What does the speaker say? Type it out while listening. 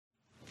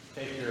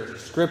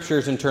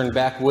scriptures and turn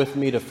back with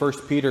me to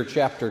 1 Peter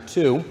chapter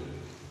 2.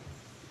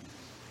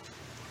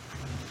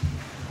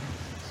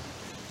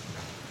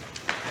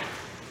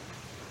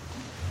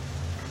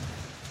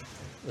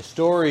 The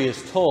story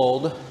is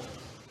told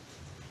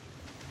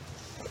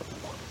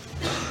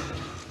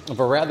of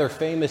a rather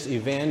famous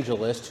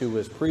evangelist who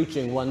was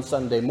preaching one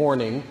Sunday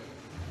morning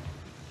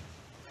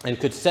and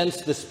could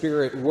sense the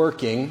Spirit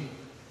working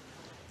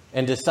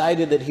and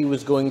decided that he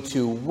was going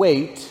to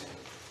wait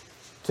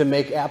to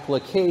make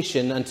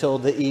application until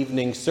the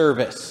evening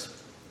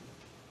service.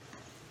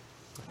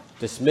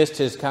 Dismissed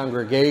his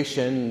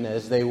congregation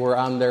as they were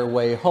on their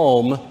way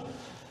home.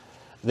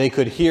 They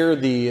could hear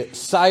the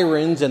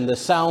sirens and the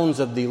sounds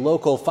of the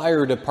local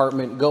fire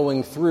department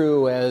going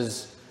through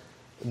as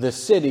the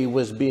city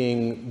was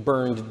being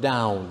burned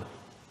down.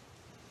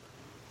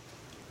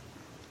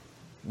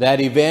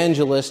 That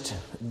evangelist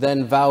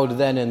then vowed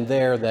then and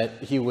there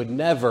that he would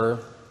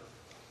never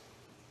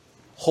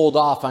hold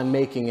off on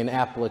making an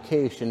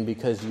application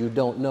because you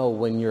don't know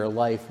when your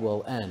life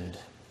will end.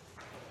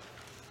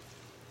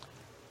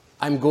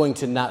 I'm going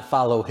to not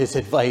follow his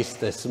advice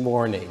this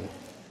morning.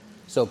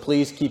 So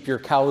please keep your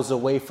cows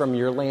away from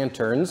your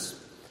lanterns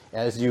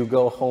as you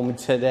go home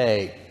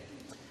today.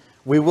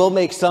 We will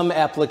make some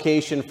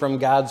application from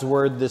God's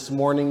Word this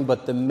morning,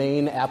 but the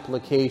main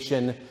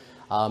application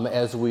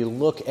as we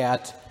look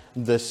at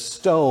the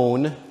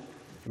stone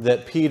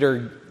that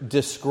Peter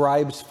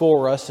describes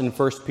for us in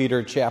 1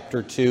 Peter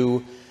chapter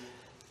 2,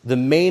 the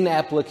main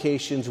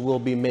applications we'll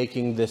be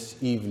making this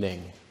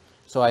evening.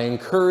 So I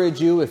encourage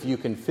you, if you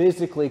can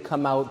physically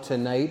come out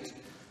tonight,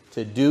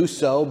 to do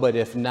so, but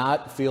if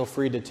not, feel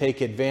free to take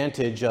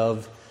advantage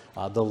of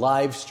the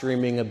live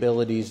streaming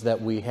abilities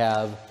that we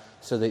have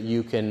so that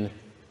you can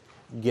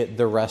get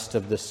the rest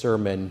of the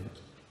sermon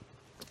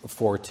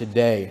for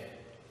today.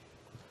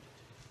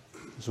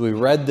 As we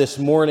read this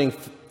morning,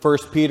 1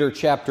 Peter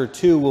chapter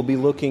 2, we'll be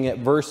looking at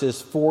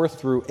verses 4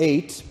 through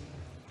 8.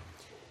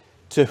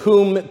 To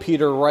whom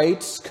Peter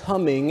writes,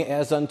 coming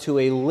as unto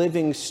a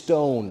living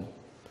stone,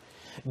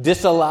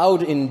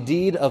 disallowed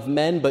indeed of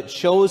men, but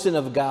chosen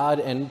of God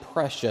and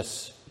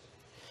precious.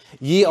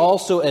 Ye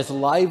also as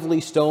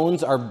lively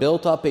stones are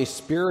built up a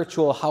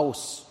spiritual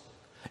house,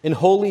 an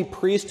holy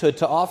priesthood,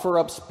 to offer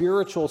up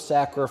spiritual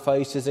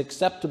sacrifices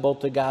acceptable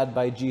to God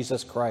by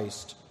Jesus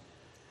Christ.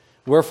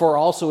 Wherefore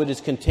also it is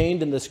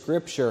contained in the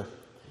Scripture,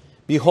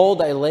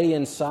 behold, I lay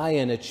in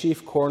Sion a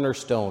chief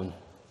cornerstone,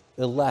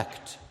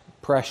 elect,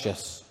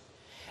 precious,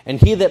 and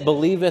he that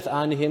believeth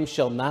on him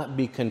shall not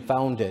be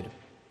confounded.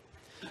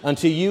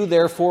 Unto you,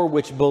 therefore,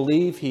 which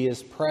believe, he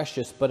is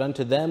precious, but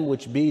unto them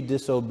which be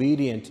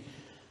disobedient,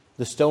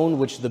 the stone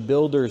which the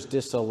builders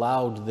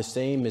disallowed, the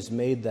same is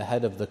made the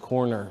head of the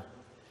corner,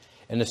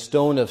 and a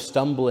stone of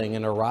stumbling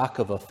and a rock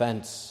of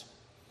offense.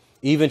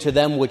 Even to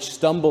them which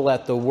stumble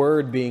at the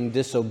word, being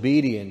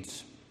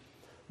disobedient,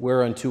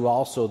 whereunto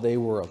also they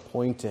were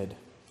appointed.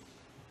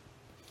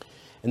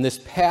 And this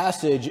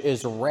passage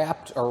is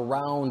wrapped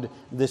around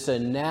this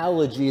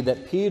analogy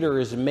that Peter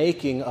is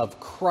making of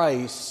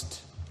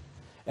Christ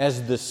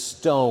as the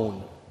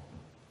stone.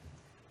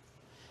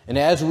 And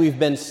as we've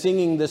been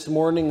singing this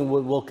morning,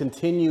 we'll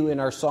continue in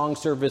our song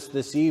service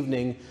this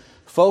evening,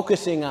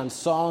 focusing on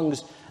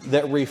songs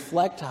that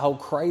reflect how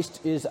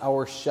Christ is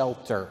our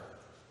shelter,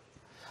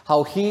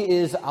 how he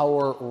is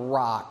our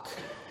rock.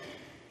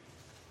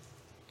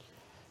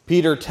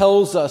 Peter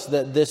tells us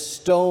that this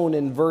stone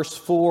in verse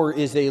 4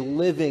 is a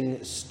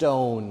living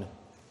stone.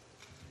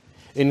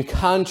 In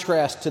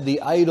contrast to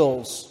the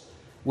idols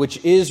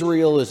which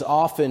Israel is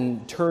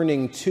often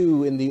turning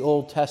to in the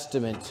Old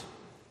Testament,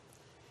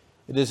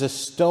 it is a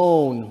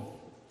stone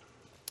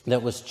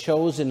that was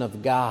chosen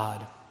of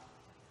God,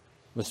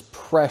 was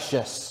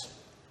precious,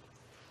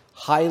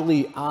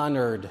 highly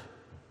honored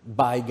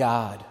by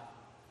God.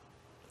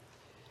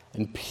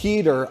 And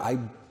Peter, I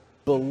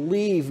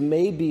believe,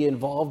 may be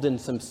involved in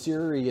some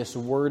serious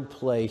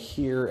wordplay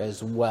here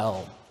as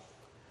well,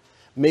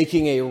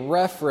 making a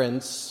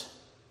reference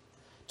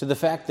to the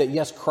fact that,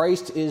 yes,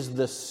 Christ is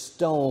the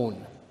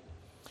stone,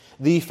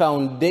 the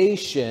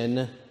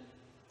foundation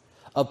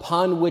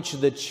upon which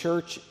the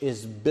church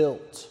is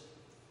built.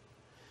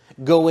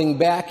 Going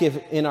back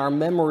in our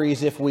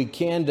memories, if we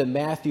can, to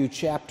Matthew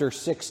chapter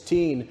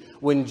 16,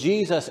 when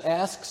Jesus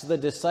asks the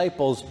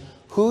disciples,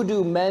 who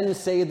do men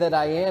say that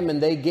I am?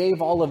 And they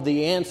gave all of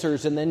the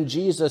answers, and then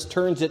Jesus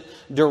turns it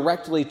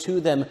directly to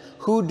them.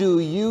 Who do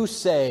you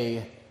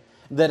say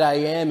that I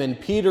am? And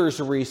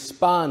Peter's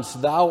response,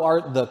 thou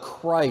art the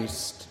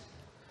Christ,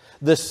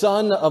 the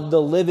Son of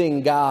the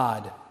living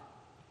God.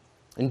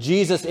 And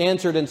Jesus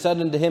answered and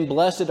said unto him,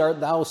 blessed art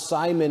thou,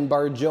 Simon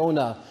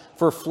Bar-Jonah,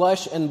 for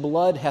flesh and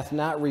blood hath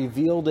not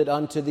revealed it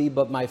unto thee,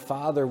 but my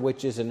Father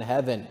which is in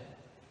heaven.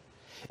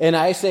 And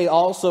I say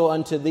also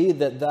unto thee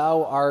that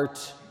thou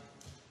art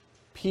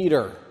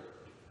Peter,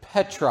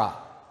 Petra,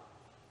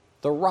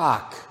 the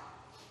rock,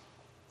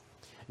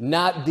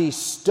 not the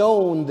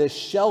stone, the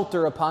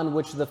shelter upon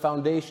which the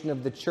foundation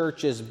of the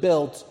church is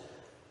built,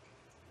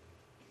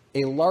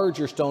 a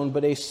larger stone,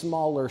 but a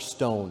smaller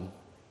stone.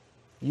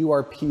 You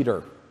are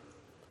Peter.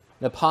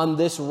 And upon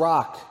this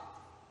rock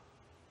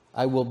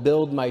I will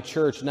build my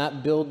church,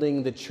 not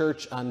building the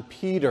church on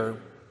Peter,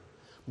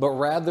 but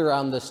rather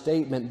on the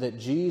statement that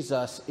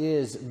Jesus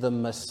is the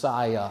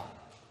Messiah,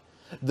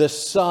 the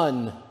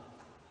Son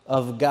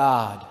of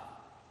God.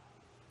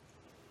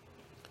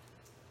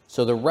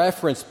 So the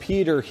reference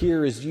Peter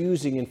here is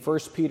using in 1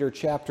 Peter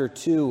chapter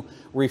 2,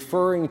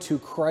 referring to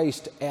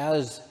Christ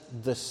as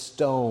the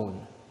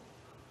stone.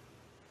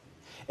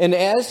 And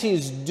as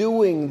he's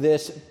doing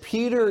this,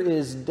 Peter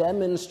is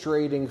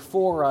demonstrating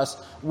for us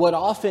what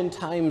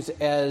oftentimes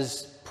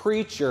as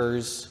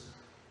preachers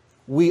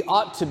we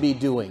ought to be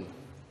doing.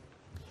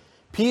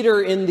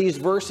 Peter, in these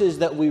verses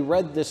that we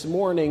read this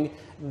morning,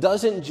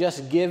 doesn't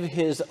just give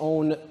his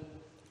own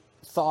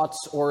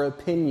thoughts or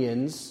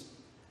opinions.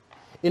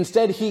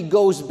 Instead, he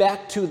goes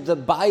back to the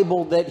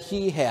Bible that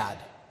he had.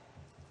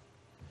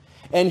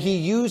 And he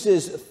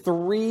uses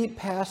 3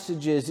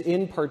 passages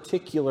in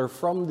particular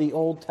from the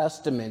Old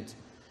Testament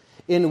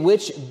in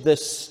which the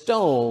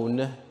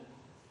stone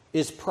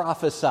is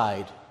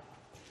prophesied,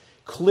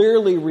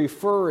 clearly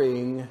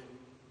referring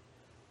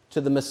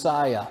to the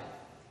Messiah.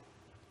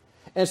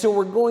 And so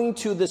we're going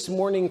to this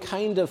morning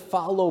kind of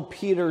follow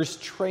Peter's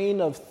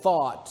train of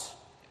thought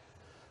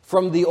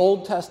from the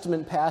Old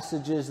Testament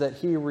passages that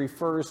he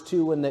refers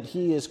to and that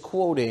he is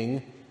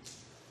quoting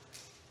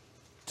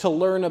to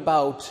learn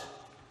about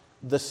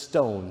the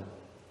stone,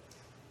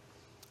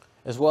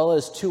 as well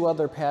as 2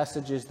 other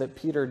passages that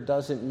Peter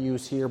doesn't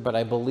use here, but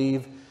I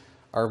believe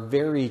are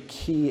very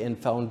key and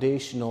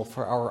foundational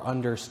for our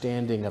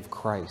understanding of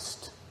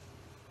Christ.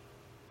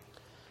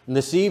 And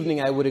this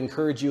evening, I would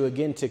encourage you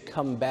again to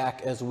come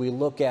back as we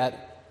look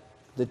at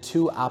the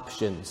 2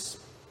 options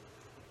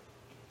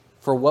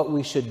for what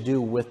we should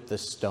do with the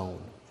stone.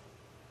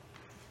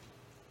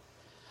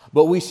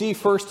 But we see,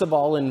 first of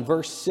all, in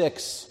verse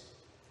 6,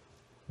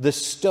 the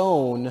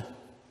stone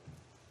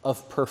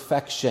of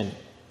perfection.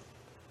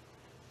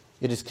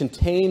 It is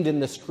contained in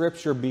the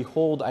scripture,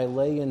 "Behold, I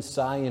lay in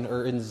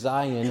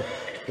Zion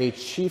a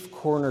chief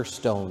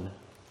cornerstone,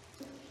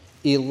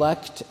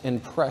 elect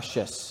and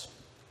precious.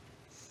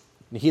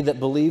 And he that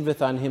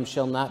believeth on him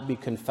shall not be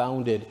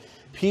confounded."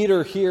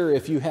 Peter here,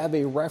 if you have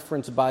a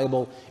reference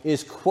Bible,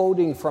 is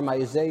quoting from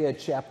Isaiah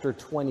chapter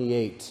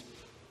 28.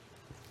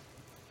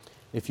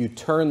 If you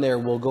turn there,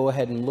 we'll go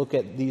ahead and look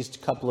at these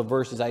couple of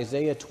verses.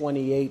 Isaiah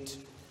 28,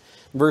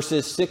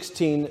 verses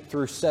 16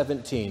 through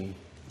 17.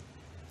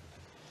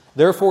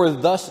 "Therefore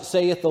thus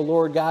saith the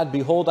Lord God,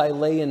 Behold, I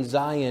lay in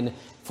Zion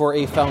for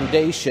a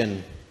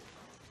foundation,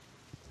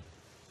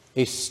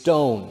 a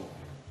stone,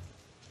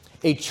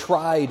 a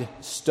tried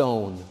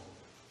stone,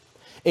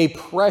 a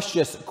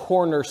precious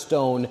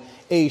cornerstone,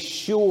 a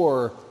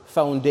sure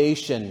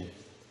foundation.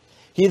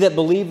 He that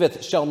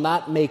believeth shall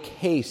not make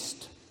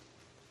haste.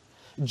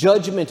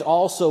 Judgment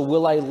also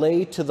will I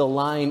lay to the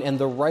line, and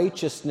the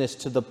righteousness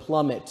to the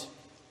plummet.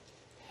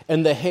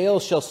 And the hail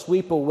shall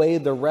sweep away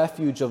the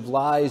refuge of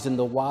lies, and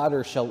the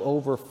water shall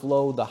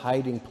overflow the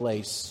hiding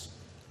place."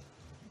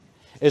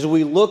 As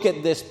we look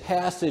at this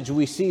passage,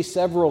 we see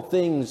several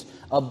things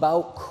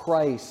about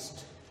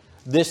Christ,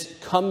 this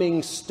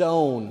coming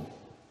stone.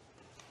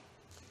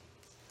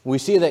 We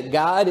see that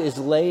God is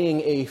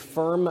laying a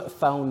firm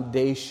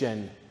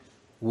foundation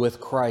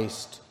with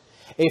Christ,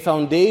 a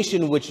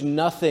foundation which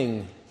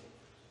nothing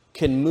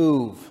can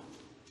move.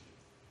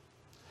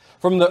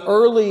 From the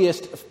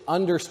earliest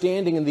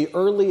understanding and the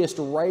earliest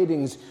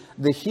writings,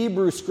 the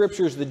Hebrew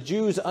Scriptures, the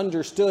Jews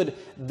understood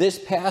this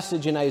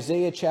passage in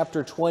Isaiah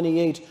chapter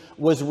 28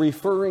 was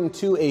referring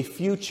to a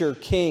future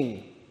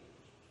king.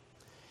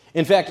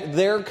 In fact,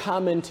 their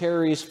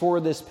commentaries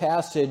for this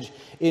passage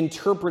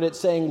interpret it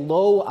saying,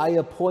 "Lo, I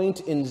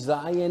appoint in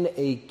Zion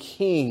a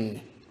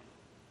king,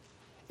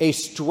 a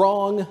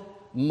strong,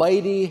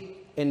 mighty,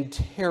 and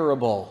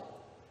terrible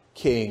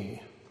king."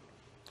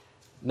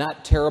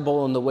 Not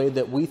terrible in the way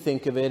that we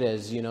think of it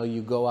as,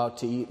 you go out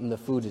to eat and the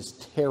food is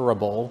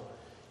terrible.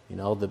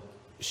 The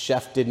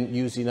chef didn't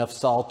use enough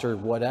salt or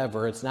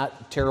whatever. It's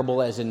not terrible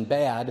as in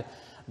bad,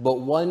 but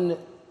one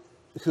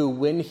who,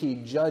 when he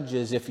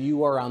judges, if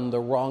you are on the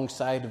wrong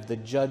side of the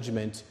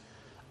judgment,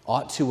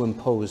 ought to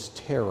impose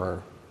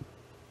terror.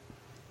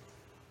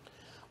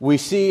 We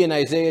see in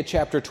Isaiah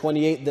chapter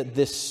 28 that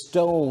this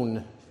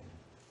stone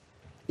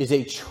is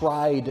a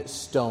tried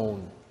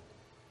stone.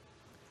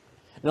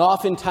 And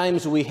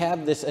oftentimes we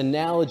have this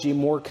analogy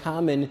more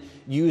common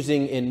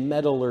using in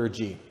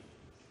metallurgy.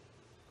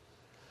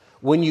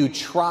 When you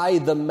try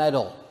the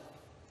metal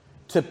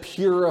to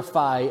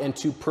purify and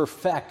to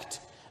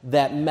perfect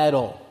that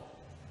metal,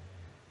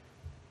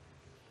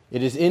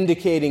 it is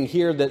indicating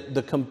here that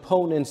the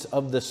components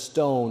of the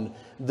stone,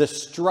 the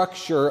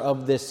structure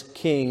of this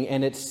king,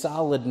 and its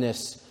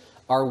solidness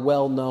are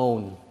well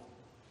known.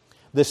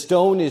 The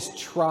stone is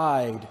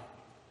tried.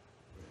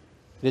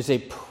 It is a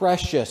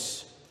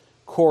precious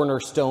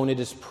cornerstone. It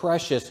is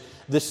precious.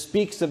 This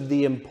speaks of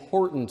the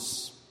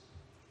importance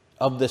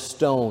of the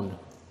stone.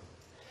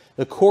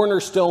 The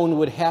cornerstone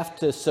would have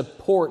to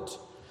support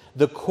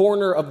The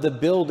corner of the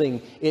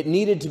building, it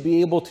needed to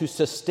be able to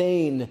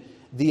sustain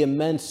the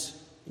immense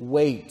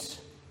weight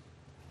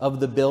of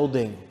the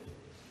building.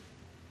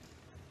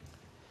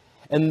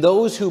 And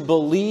those who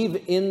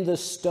believe in the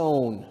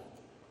stone,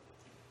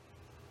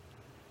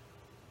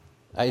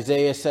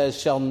 Isaiah says,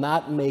 shall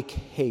not make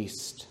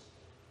haste.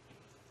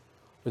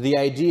 The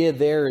idea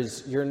there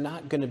is you're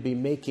not going to be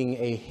making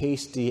a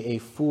hasty, a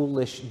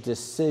foolish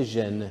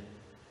decision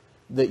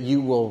that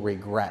you will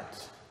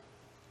regret.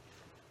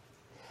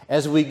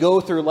 As we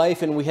go through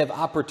life and we have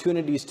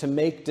opportunities to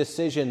make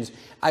decisions,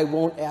 I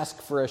won't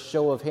ask for a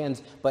show of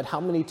hands, but how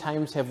many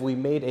times have we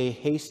made a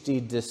hasty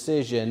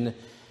decision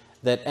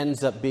that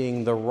ends up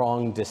being the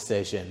wrong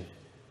decision?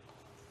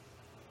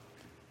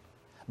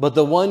 But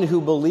the one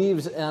who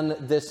believes in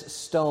this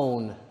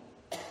stone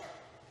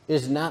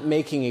is not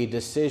making a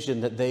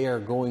decision that they are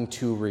going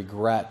to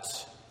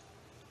regret.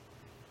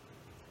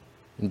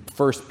 In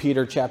 1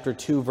 Peter chapter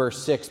 2,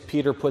 verse 6,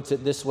 Peter puts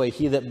it this way,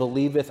 he that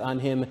believeth on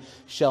him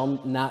shall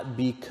not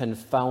be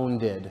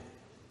confounded.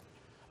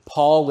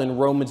 Paul in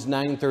Romans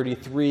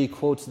 9:33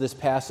 quotes this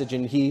passage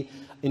and he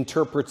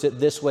interprets it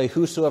this way,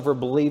 whosoever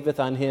believeth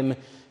on him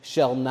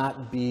shall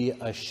not be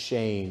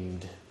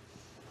ashamed.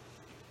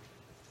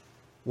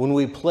 When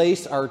we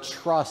place our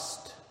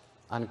trust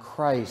on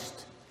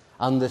Christ,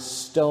 on this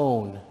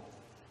stone,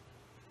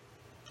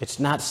 it's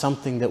not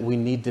something that we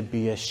need to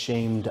be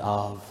ashamed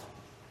of.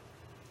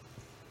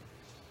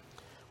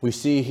 We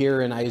see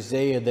here in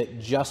Isaiah that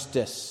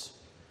justice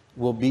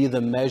will be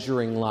the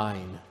measuring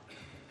line,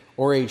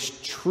 or a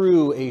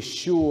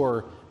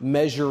sure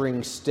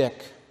measuring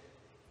stick,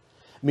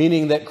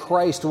 meaning that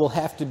Christ will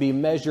have to be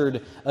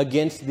measured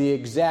against the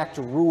exact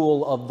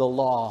rule of the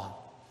law.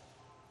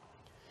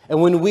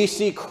 And when we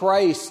see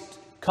Christ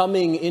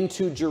coming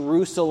into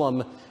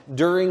Jerusalem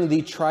during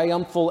the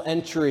triumphal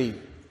entry,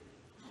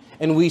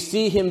 and we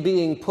see him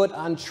being put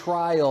on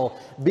trial,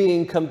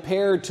 being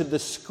compared to the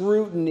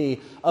scrutiny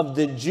of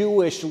the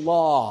Jewish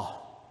law,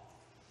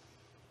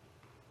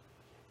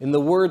 in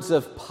the words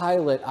of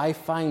Pilate, I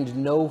find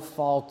no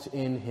fault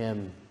in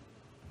him.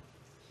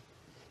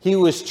 He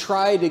was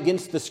tried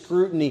against the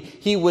scrutiny.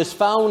 He was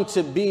found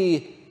to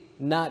be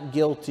not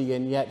guilty,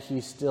 and yet he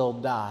still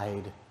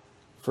died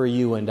for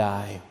you and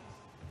I.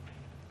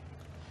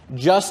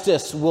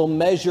 Justice will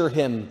measure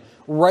him.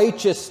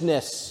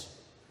 Righteousness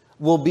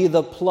will be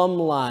the plumb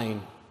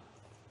line.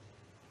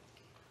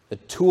 The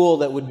tool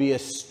that would be a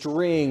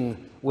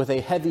string with a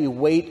heavy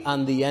weight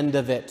on the end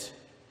of it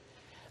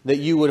that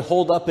you would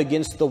hold up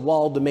against the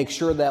wall to make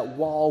sure that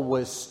wall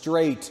was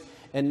straight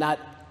and not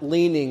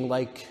leaning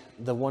like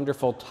the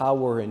wonderful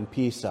tower in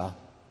Pisa.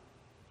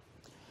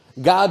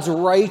 God's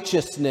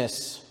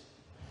righteousness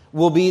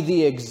will be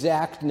the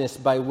exactness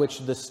by which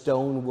the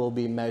stone will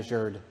be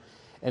measured,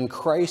 and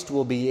Christ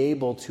will be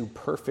able to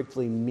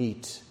perfectly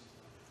meet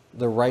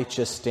the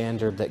righteous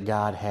standard that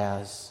God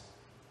has,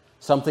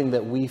 something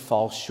that we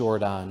fall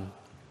short on.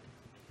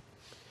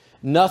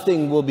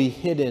 Nothing will be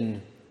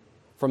hidden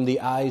from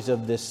the eyes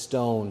of this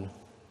stone.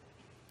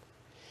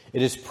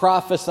 It is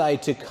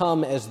prophesied to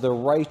come as the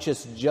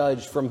righteous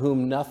judge from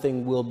whom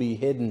nothing will be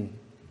hidden.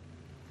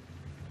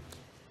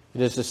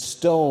 It is a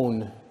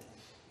stone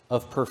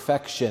of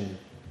perfection.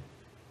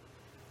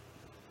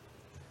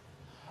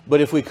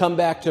 But if we come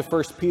back to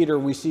 1 Peter,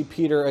 we see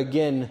Peter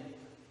again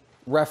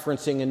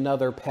referencing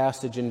another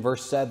passage in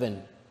verse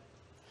 7.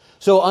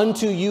 So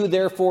unto you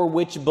therefore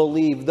which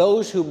believe,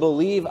 those who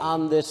believe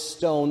on this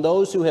stone,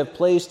 those who have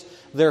placed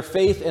their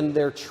faith and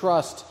their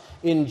trust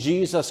in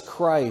Jesus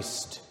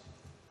Christ,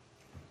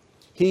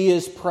 he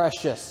is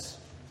precious.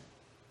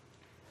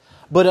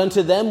 But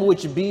unto them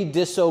which be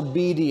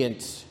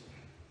disobedient,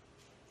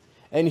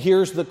 and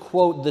here's the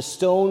quote, the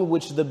stone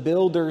which the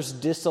builders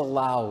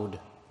disallowed,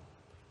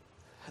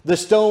 the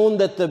stone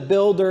that the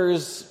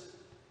builders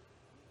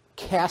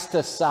cast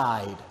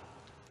aside,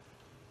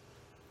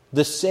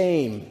 the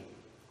same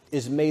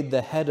is made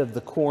the head of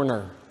the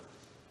corner.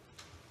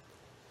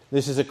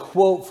 This is a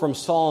quote from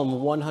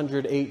Psalm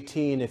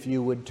 118, if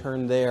you would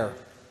turn there.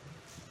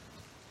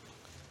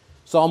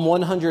 Psalm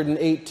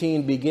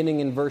 118, beginning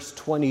in verse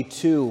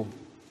 22.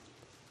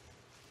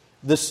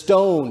 The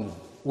stone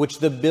which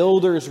the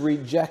builders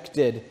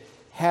rejected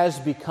has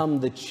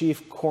become the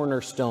chief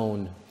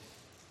cornerstone.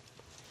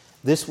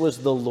 This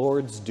was the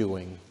Lord's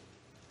doing.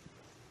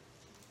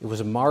 It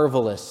was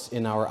marvelous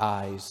in our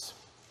eyes.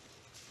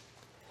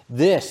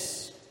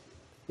 This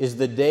is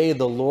the day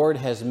the Lord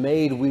has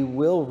made. We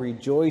will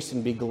rejoice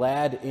and be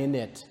glad in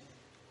it.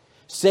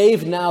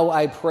 Save now,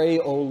 I pray,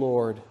 O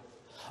Lord.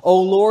 O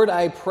Lord,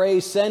 I pray,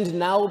 send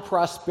now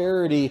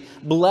prosperity.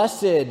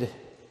 Blessed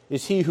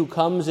is he who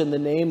comes in the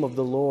name of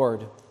the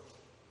Lord.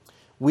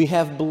 We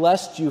have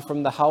blessed you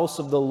from the house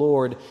of the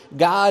Lord.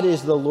 God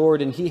is the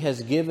Lord, and he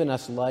has given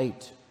us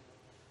light.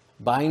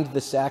 Bind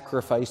the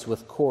sacrifice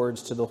with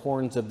cords to the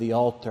horns of the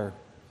altar.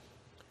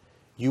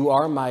 You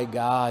are my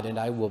God, and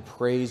I will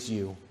praise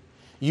you.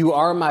 You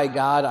are my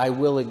God, I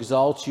will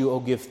exalt you. O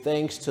give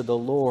thanks to the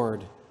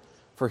Lord,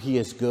 for he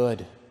is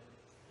good.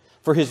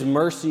 For his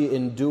mercy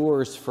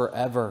endures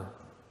forever.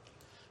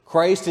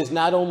 Christ is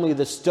not only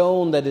the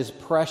stone that is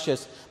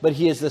precious, but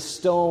he is the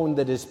stone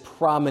that is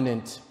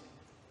prominent.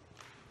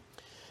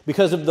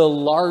 Because of the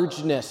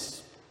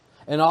largeness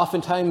and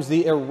oftentimes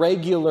the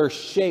irregular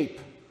shape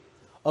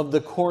of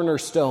the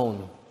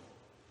cornerstone,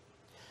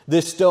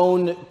 this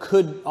stone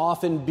could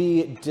often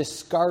be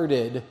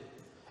discarded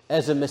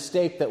as a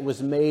mistake that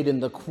was made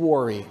in the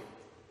quarry.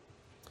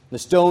 The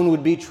stone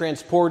would be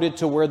transported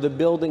to where the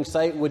building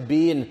site would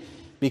be, and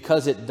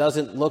because it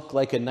doesn't look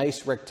like a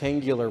nice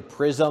rectangular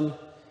prism,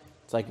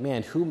 it's like,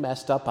 man, who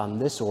messed up on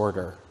this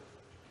order?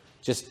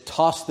 Just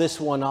toss this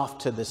one off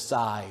to the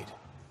side.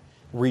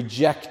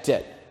 Reject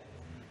it.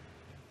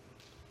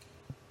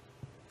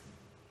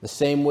 The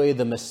same way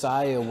the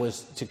Messiah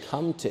was to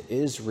come to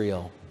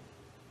Israel,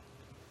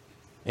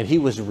 and he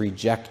was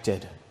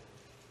rejected.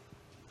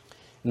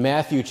 In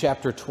Matthew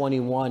chapter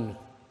 21,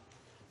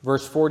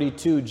 verse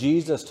 42,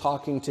 Jesus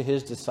talking to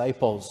his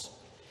disciples,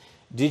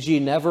 did ye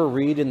never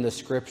read in the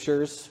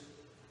scriptures?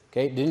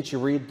 Okay, didn't you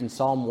read in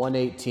Psalm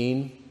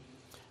 118?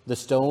 The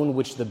stone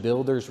which the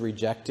builders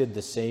rejected,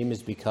 the same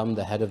has become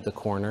the head of the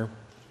corner.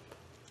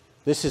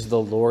 This is the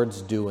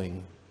Lord's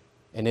doing,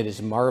 and it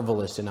is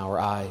marvelous in our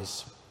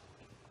eyes.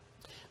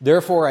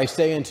 Therefore I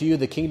say unto you,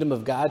 the kingdom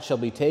of God shall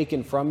be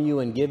taken from you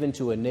and given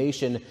to a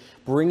nation,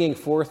 bringing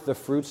forth the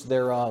fruits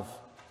thereof.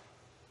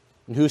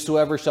 And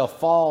whosoever shall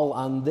fall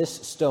on this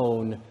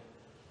stone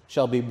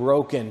shall be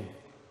broken.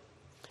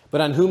 But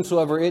on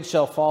whomsoever it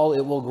shall fall,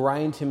 it will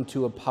grind him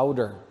to a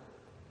powder.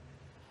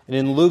 And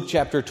in Luke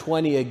chapter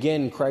 20,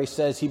 again, Christ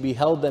says, he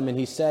beheld them and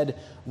he said,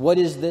 what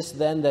is this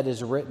then that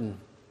is written?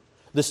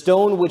 The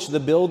stone which the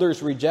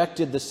builders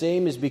rejected, the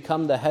same is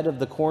become the head of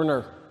the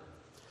corner.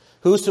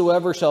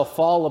 Whosoever shall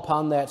fall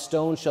upon that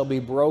stone shall be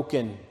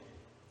broken.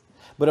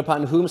 But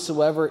upon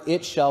whomsoever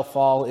it shall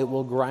fall, it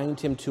will grind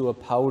him to a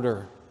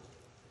powder.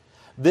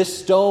 This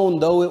stone,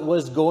 though it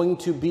was going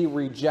to be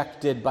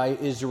rejected by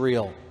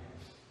Israel,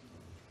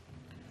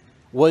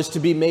 was to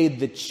be made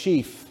the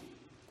chief,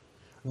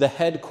 the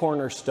head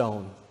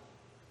cornerstone.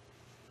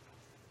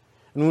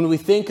 And when we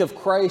think of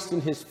Christ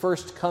in his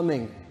first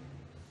coming,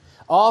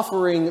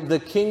 offering the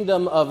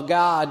kingdom of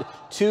God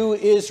to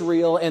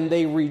Israel, and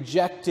they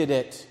rejected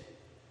it,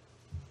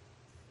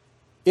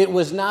 it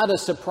was not a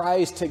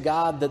surprise to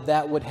God that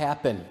that would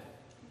happen.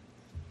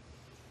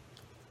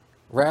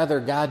 Rather,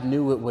 God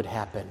knew it would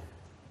happen.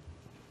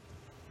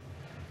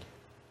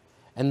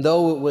 And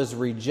though it was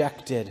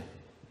rejected,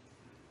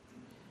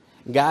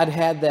 God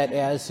had that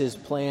as his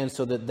plan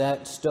so that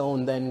that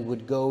stone then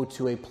would go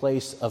to a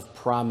place of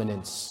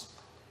prominence.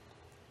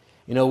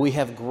 You know, we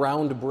have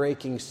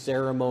groundbreaking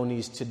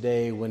ceremonies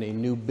today when a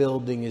new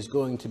building is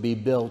going to be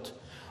built,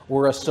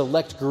 where a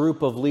select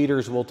group of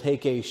leaders will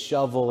take a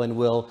shovel and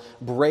will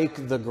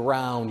break the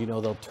ground. You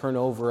know, they'll turn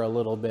over a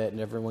little bit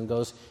and everyone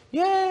goes,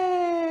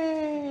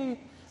 yay!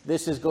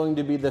 This is going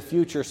to be the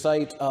future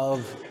site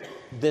of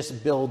this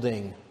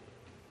building.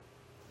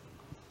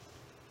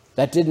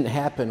 That didn't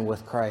happen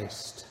with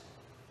Christ.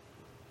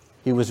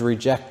 He was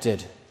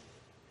rejected.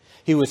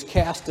 He was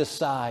cast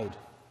aside.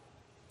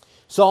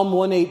 Psalm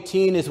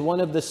 118 is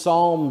one of the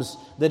psalms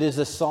that is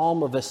a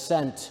psalm of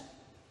ascent.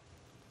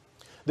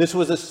 This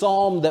was a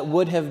psalm that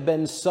would have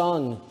been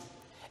sung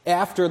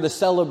after the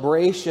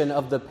celebration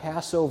of the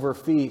Passover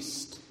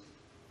feast.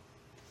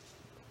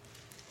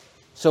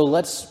 So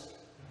let's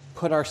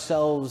put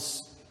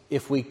ourselves,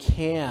 if we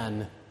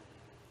can,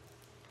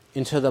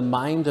 into the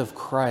mind of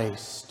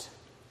Christ.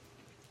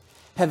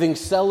 Having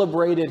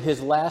celebrated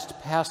his last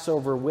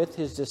Passover with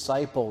his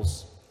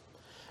disciples,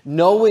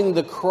 knowing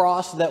the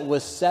cross that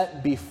was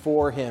set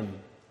before him.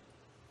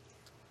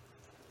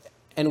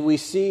 And we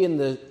see in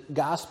the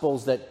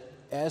Gospels that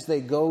as they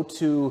go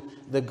to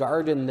the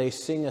garden, they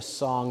sing a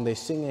song, they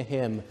sing a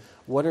hymn.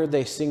 What are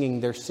they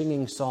singing? They're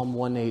singing Psalm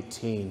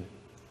 118.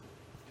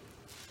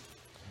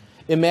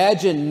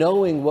 Imagine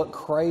knowing what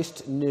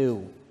Christ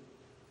knew,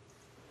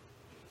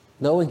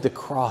 knowing the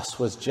cross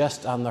was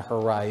just on the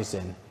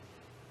horizon.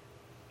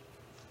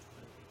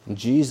 And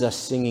Jesus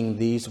singing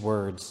these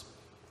words,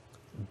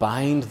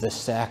 bind the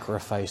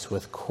sacrifice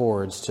with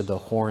cords to the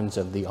horns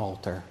of the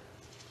altar.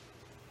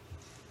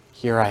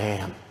 Here I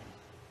am.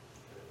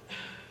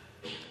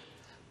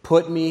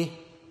 Put me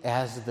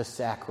as the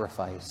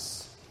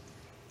sacrifice.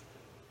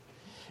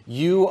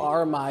 You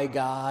are my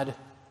God,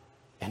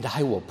 and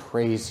I will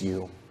praise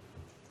you.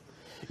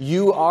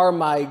 You are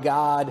my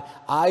God,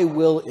 I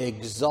will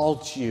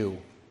exalt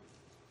you.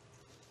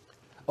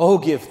 Oh,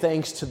 give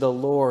thanks to the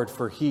Lord,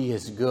 for he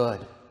is good.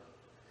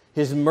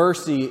 His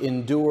mercy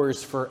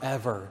endures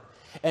forever,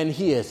 and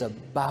he is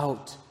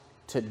about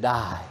to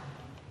die.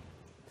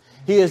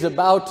 He is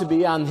about to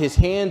be on his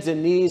hands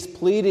and knees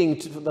pleading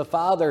to the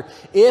Father,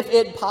 if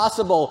it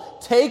possible,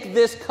 take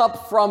this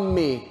cup from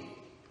me.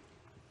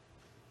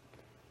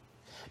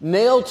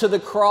 Nailed to the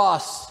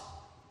cross,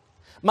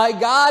 my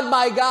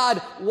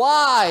God,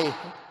 why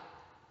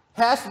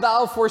hast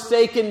thou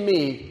forsaken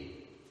me?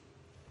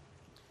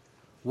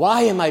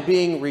 Why am I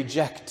being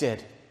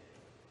rejected?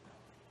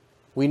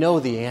 We know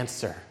the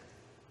answer.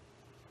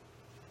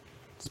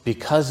 It's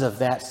because of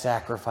that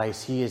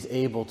sacrifice he is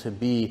able to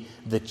be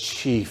the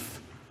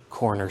chief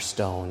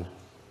cornerstone.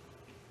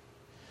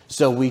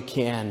 So we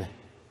can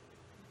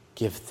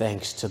give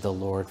thanks to the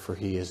Lord, for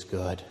he is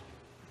good.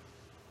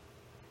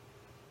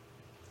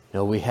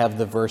 No, we have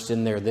the verse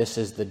in there, this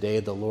is the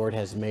day the Lord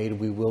has made.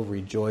 We will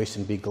rejoice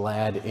and be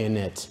glad in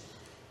it.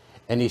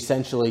 And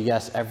essentially,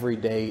 yes, every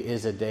day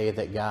is a day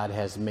that God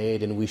has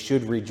made, and we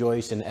should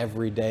rejoice in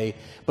every day.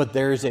 But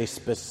there's a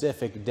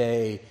specific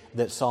day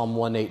that Psalm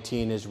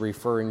 118 is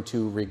referring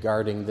to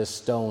regarding this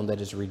stone that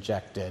is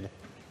rejected.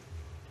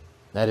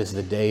 That is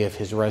the day of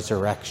his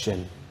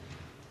resurrection.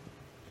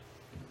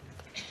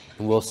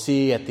 And we'll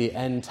see at the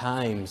end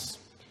times,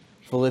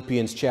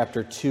 Philippians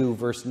chapter 2,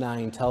 verse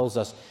 9 tells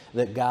us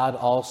that God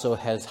also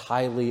has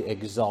highly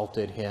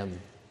exalted him.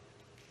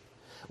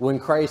 When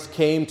Christ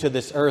came to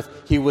this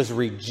earth, he was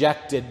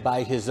rejected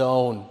by his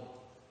own.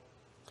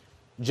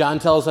 John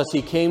tells us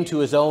he came to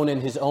his own,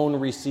 and his own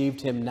received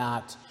him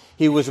not.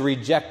 He was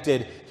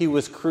rejected, he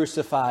was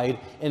crucified,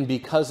 and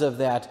because of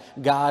that,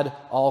 God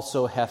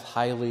also hath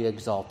highly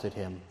exalted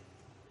him,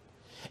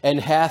 and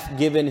hath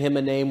given him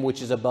a name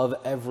which is above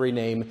every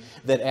name,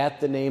 that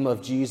at the name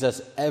of Jesus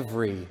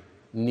every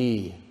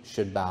knee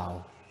should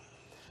bow,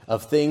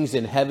 of things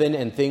in heaven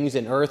and things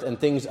in earth and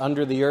things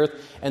under the earth,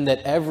 and that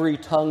every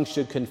tongue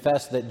should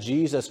confess that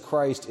Jesus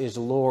Christ is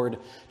Lord,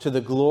 to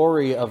the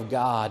glory of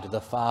God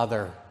the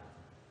Father.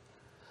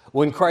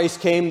 When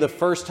Christ came the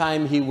first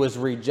time, he was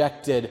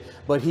rejected,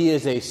 but he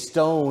is a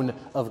stone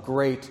of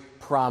great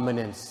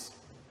prominence.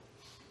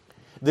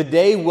 The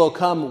day will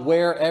come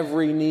where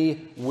every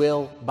knee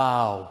will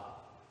bow,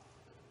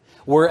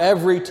 where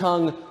every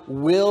tongue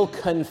will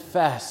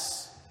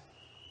confess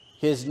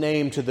his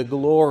name to the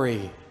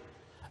glory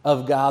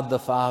of God the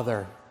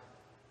Father.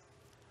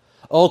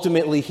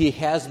 Ultimately, he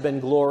has been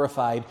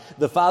glorified.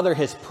 The Father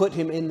has put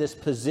him in this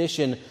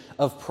position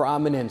of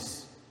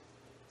prominence.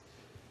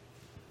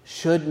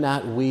 Should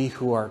not we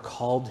who are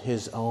called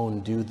his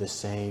own do the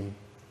same?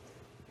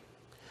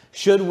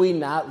 Should we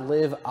not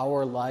live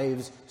our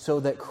lives so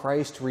that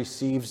Christ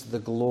receives the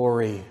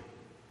glory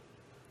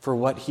for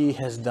what he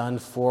has done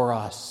for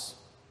us,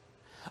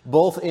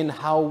 both in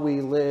how we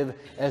live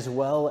as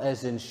well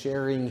as in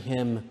sharing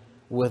him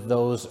with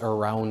those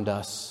around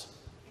us?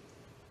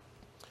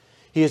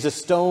 He is a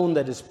stone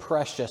that is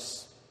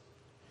precious.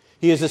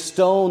 He is a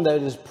stone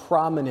that is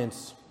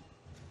prominence.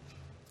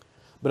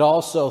 But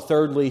also,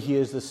 thirdly, he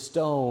is the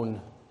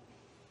stone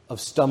of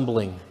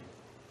stumbling.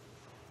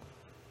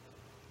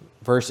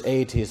 Verse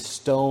 8, he is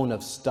stone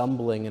of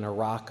stumbling and a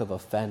rock of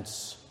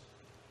offense.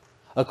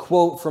 A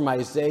quote from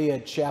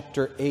Isaiah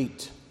chapter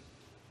 8,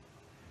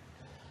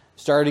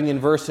 starting in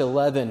verse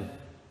 11.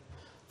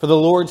 For the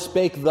Lord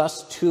spake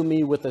thus to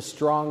me with a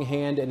strong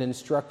hand, and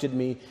instructed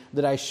me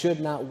that I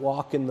should not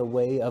walk in the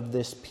way of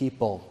this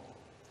people,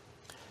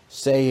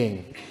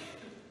 saying,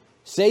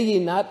 Say ye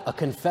not a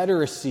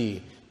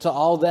confederacy to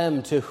all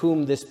them to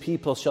whom this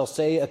people shall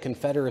say a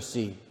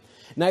confederacy.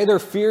 Neither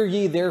fear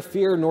ye their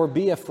fear, nor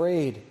be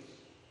afraid,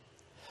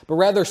 but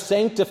rather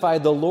sanctify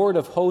the Lord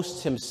of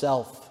hosts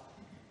himself.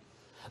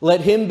 Let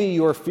him be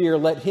your fear,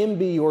 let him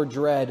be your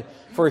dread,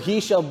 for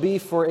he shall be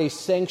for a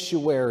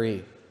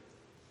sanctuary.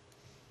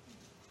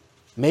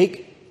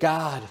 Make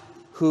God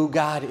who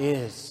God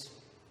is,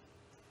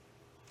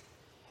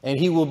 and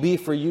he will be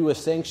for you a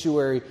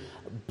sanctuary,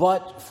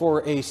 but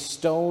for a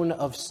stone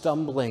of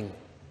stumbling,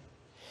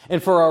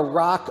 and for a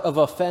rock of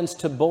offense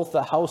to both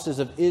the houses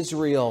of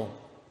Israel,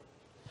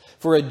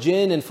 for a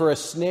gin and for a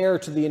snare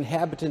to the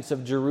inhabitants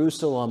of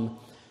Jerusalem,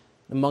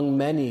 among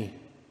many,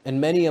 and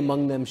many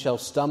among them shall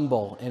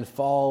stumble and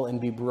fall and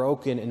be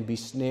broken and be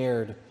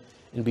snared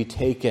and be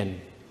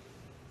taken.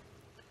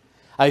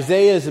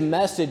 Isaiah's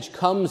message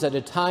comes at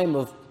a time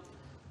of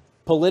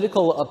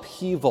political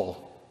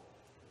upheaval,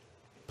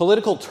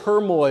 political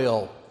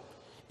turmoil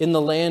in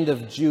the land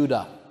of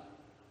Judah.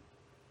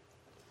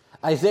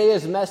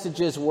 Isaiah's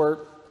messages were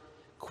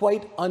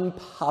quite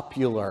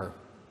unpopular,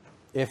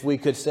 if we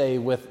could say,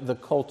 with the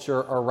culture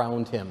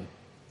around him.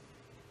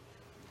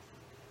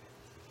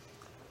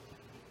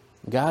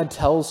 God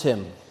tells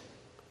him,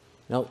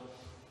 no,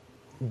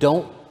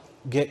 don't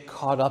get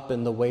caught up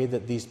in the way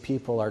that these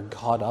people are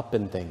caught up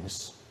in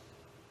things.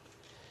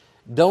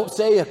 Don't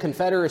say a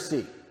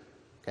confederacy.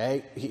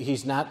 Okay?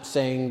 He's not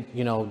saying,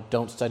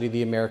 don't study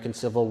the American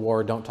Civil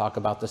War, don't talk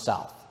about the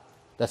South.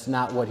 That's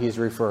not what he's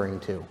referring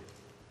to.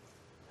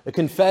 A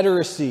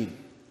confederacy,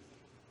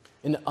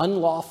 an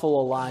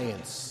unlawful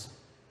alliance,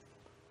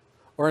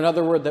 or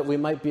another word that we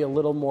might be a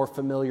little more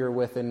familiar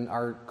with in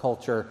our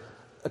culture,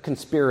 a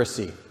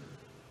conspiracy.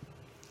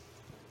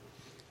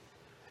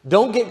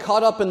 Don't get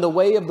caught up in the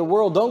way of the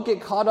world. Don't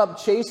get caught up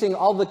chasing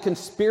all the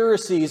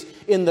conspiracies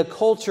in the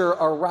culture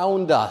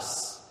around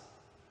us.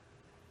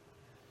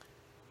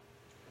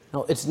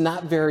 No, it's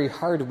not very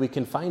hard. We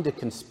can find a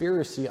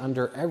conspiracy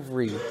under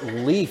every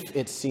leaf,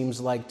 it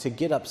seems like, to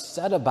get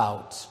upset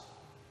about.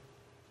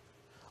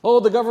 Oh,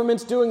 the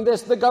government's doing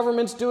this, the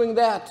government's doing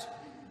that.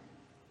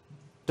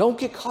 Don't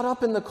get caught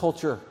up in the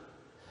culture.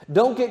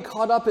 Don't get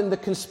caught up in the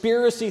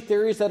conspiracy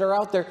theories that are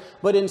out there,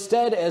 but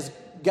instead, as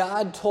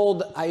God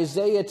told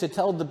Isaiah to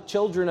tell the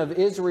children of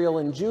Israel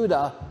and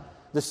Judah,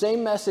 the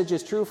same message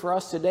is true for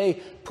us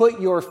today.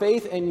 Put your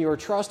faith and your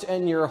trust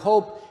and your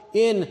hope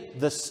in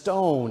the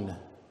stone,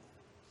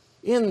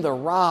 in the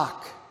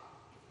rock.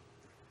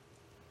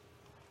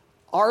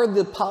 Are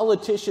the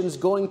politicians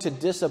going to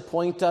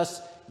disappoint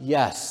us?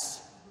 Yes.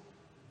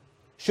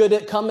 Should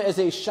it come as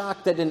a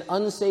shock that an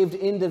unsaved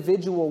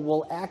individual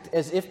will act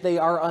as if they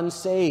are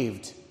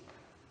unsaved?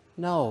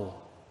 No.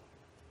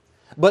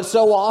 But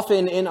so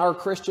often in our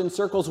Christian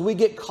circles, we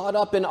get caught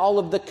up in all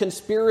of the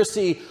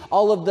conspiracy,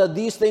 all of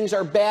these things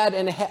are bad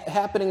and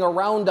happening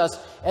around us,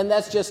 and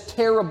that's just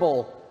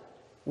terrible.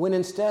 When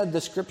instead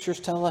the Scriptures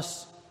tell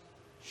us,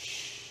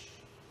 shh,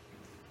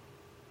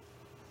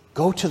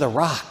 go to the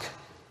rock,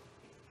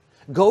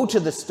 go to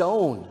the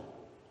stone.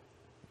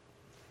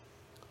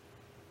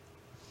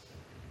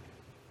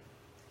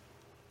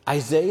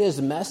 Isaiah's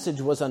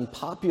message was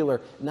unpopular,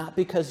 not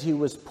because he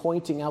was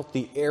pointing out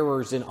the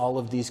errors in all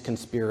of these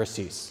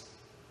conspiracies.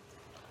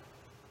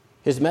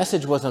 His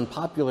message was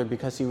unpopular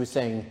because he was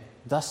saying,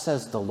 thus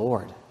says the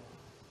Lord.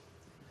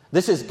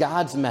 This is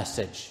God's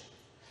message.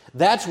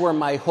 That's where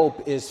my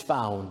hope is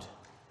found,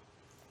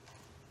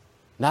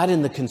 not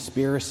in the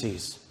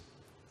conspiracies.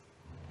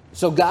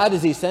 So God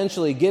is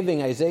essentially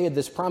giving Isaiah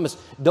this promise.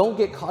 Don't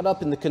get caught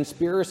up in the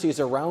conspiracies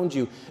around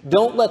you.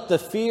 Don't let the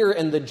fear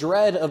and the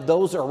dread of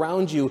those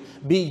around you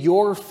be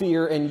your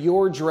fear and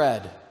your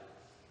dread.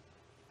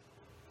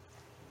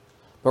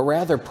 But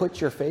rather put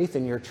your faith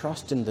and your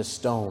trust in the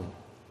stone.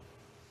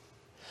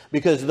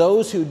 Because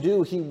those who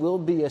do, he will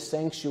be a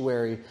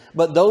sanctuary.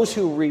 But those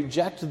who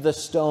reject the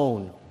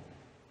stone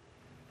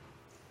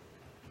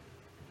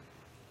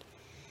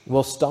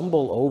will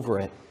stumble over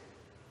it.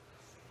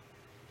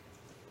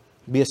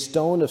 Be a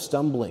stone of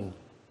stumbling.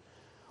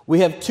 We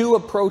have two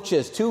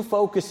approaches, two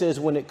focuses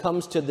when it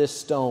comes to this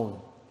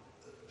stone.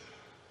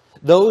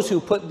 Those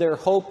who put their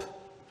hope,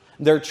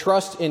 their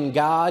trust in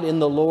God, in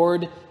the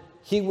Lord,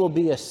 he will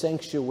be a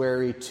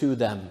sanctuary to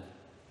them.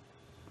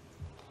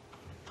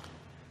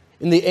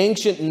 In the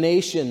ancient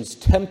nations,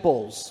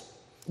 temples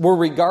were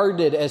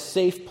regarded as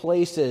safe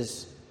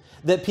places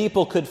that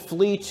people could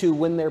flee to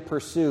when they're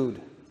pursued.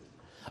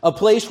 A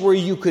place where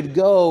you could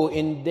go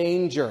in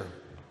danger.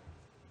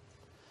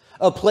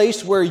 A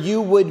place where you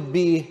would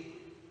be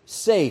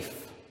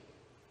safe.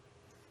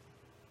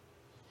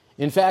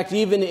 In fact,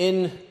 even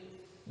in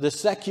the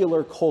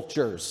secular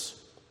cultures,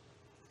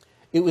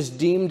 it was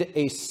deemed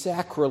a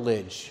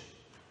sacrilege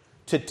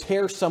to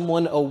tear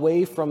someone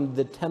away from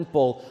the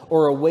temple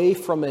or away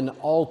from an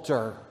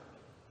altar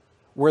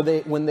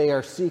when they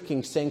are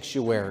seeking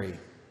sanctuary.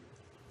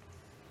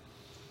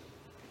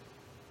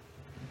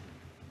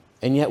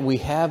 And yet we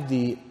have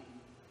the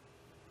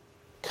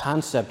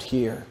concept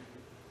here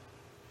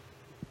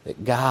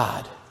that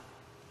God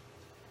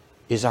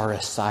is our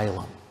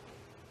asylum.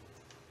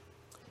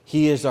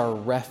 He is our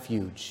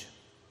refuge.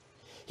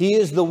 He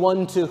is the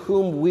one to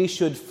whom we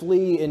should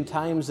flee in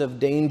times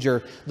of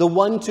danger, the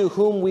one to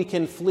whom we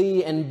can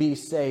flee and be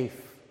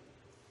safe.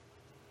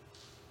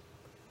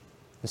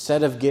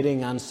 Instead of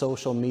getting on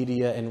social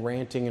media and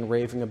ranting and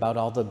raving about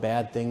all the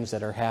bad things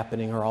that are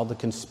happening or all the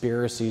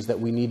conspiracies that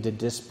we need to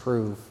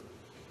disprove,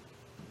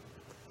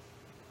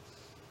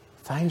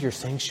 find your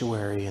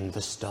sanctuary in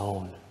the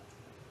stone,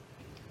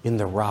 in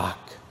the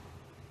rock.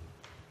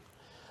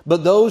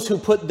 But those who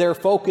put their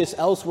focus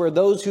elsewhere,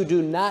 those who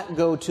do not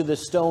go to the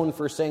stone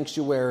for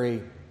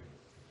sanctuary,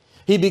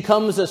 he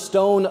becomes a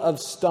stone of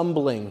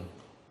stumbling.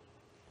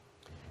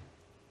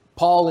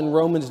 Paul in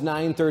Romans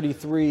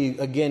 9:33,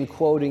 again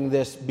quoting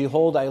this,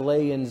 "Behold, I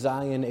lay in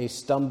Zion a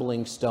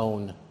stumbling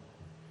stone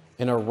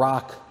and a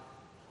rock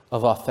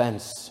of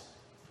offense."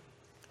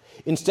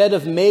 Instead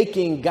of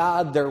making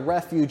God their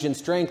refuge and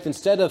strength,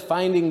 instead of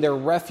finding their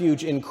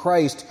refuge in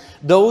Christ,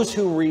 those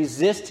who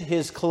resist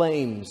his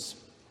claims,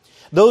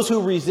 those who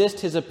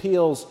resist his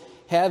appeals,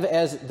 have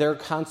as their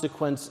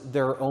consequence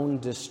their own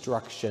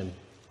destruction.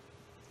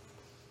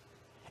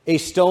 A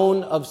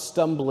stone of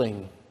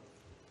stumbling.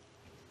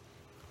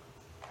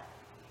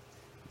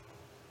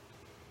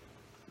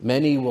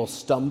 Many will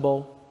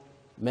stumble,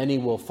 many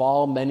will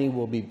fall, many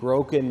will be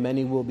broken,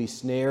 many will be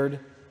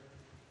snared,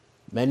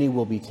 many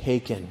will be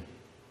taken.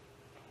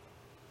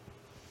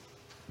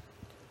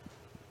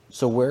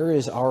 So where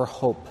is our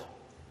hope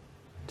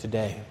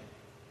today?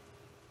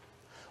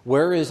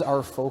 Where is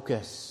our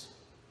focus?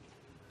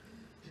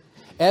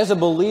 As a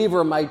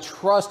believer, my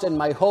trust and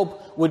my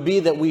hope would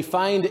be that we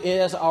find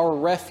as our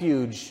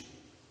refuge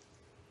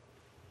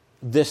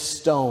this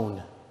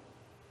stone.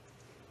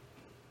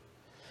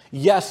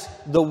 Yes,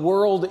 the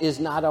world is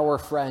not our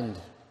friend.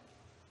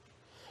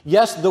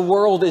 Yes, the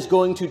world is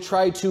going to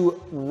try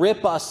to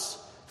rip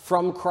us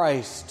from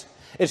Christ.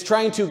 It's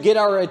trying to get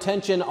our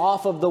attention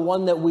off of the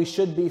one that we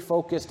should be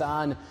focused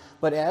on.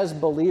 But as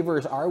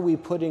believers, are we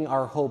putting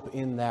our hope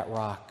in that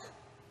rock?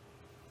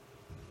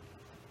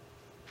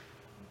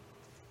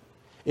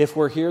 If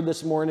we're here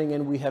this morning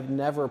and we have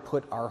never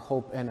put our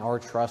hope and our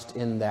trust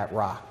in that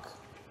rock,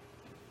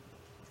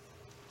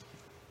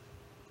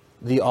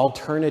 the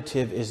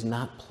alternative is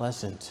not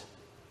pleasant.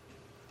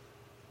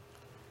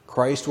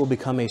 Christ will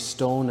become a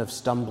stone of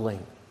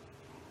stumbling.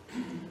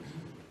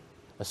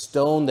 A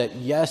stone that,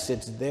 yes,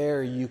 it's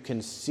there, you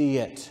can see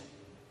it,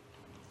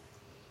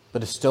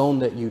 but a stone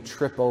that you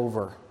trip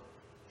over.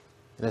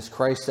 And as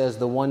Christ says,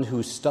 the one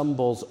who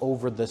stumbles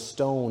over the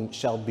stone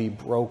shall be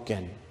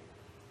broken,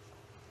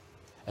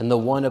 and the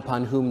one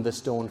upon whom the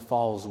stone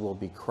falls will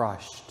be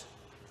crushed,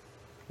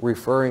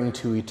 referring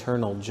to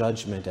eternal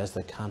judgment as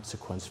the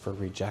consequence for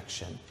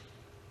rejection.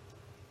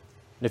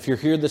 And if you're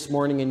here this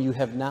morning and you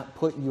have not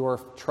put your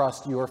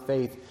trust, your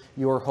faith,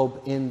 your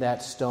hope in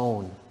that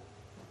stone,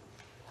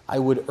 I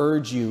would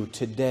urge you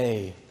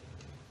today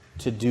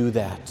to do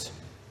that.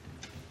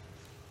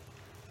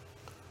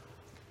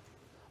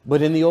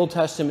 But in the Old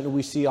Testament,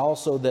 we see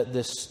also that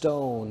this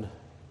stone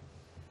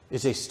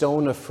is a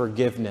stone of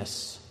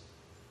forgiveness.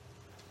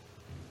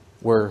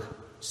 We're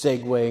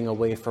segueing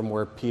away from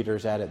where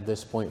Peter's at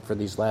this point for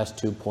these last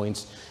 2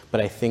 points,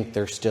 but I think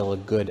they're still a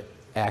good,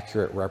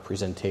 accurate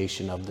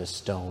representation of this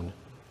stone.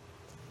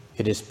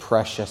 It is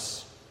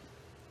precious.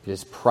 It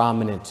is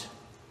prominent.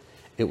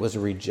 It was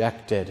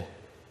rejected.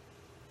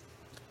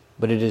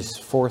 But it is,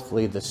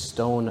 fourthly, the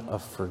stone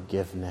of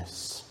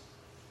forgiveness.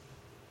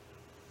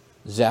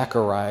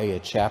 Zechariah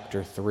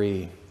chapter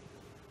 3.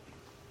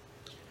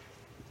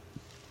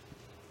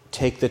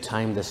 Take the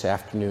time this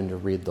afternoon to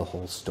read the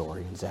whole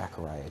story in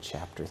Zechariah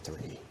chapter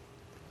 3.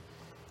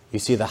 You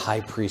see the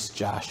high priest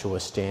Joshua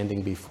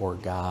standing before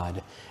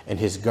God, and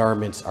his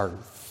garments are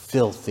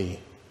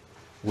filthy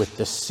with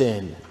the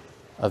sin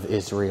of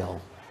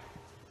Israel.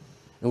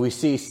 And we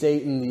see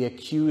Satan, the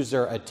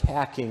accuser,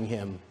 attacking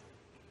him,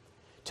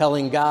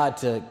 telling God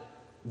to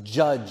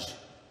judge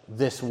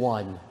this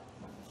one.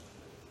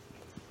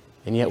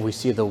 And yet we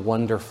see the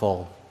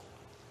wonderful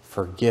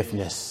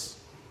forgiveness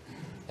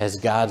as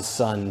God's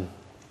Son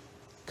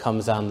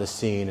comes on the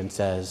scene and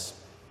says,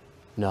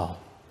 no,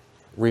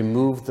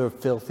 remove the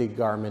filthy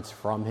garments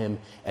from him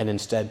and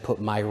instead put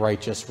my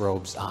righteous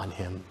robes on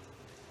him.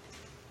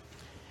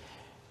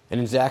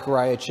 And in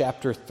Zechariah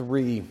chapter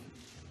 3,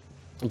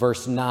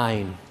 verse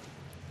 9,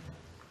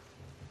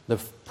 the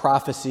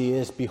prophecy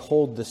is,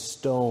 behold the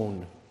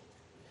stone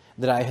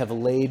that I have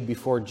laid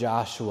before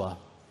Joshua.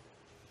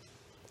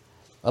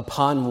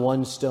 Upon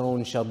one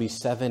stone shall be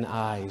 7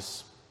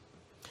 eyes.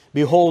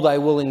 Behold, I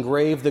will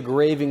engrave the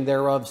graving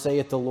thereof,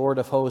 saith the Lord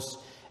of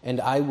hosts, and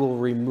I will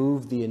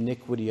remove the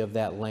iniquity of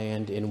that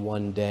land in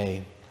one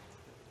day.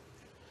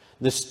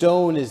 The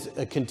stone is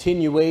a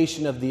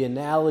continuation of the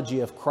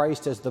analogy of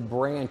Christ as the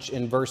branch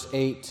in verse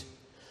 8,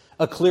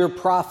 a clear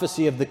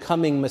prophecy of the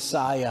coming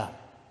Messiah.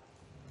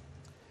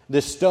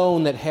 The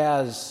stone that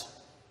has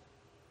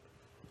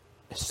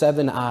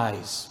 7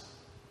 eyes.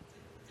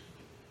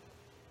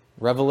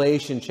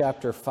 Revelation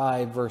chapter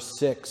 5, verse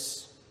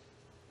 6.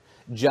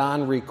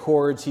 John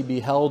records, he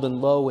beheld,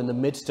 and lo, in the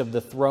midst of the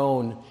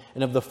throne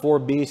and of the 4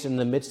 beasts, in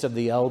the midst of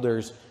the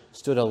elders,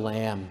 stood a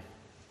lamb,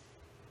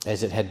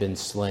 as it had been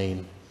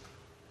slain.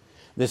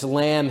 This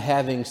lamb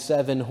having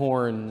 7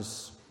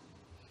 horns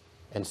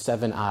and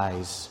 7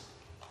 eyes,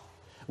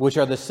 which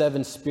are the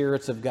 7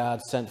 spirits of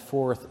God sent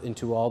forth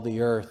into all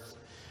the earth.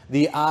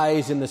 The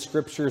eyes in the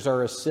scriptures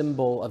are a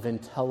symbol of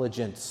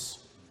intelligence.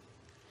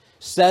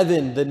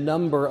 7, the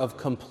number of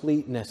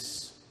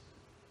completeness,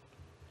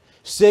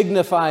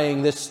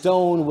 signifying the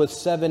stone with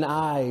 7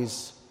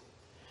 eyes,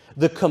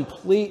 the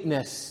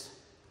completeness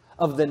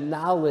of the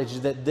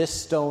knowledge that this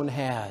stone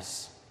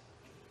has.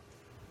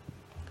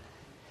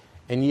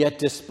 And yet,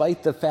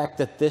 despite the fact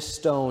that this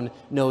stone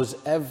knows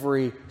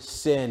every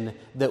sin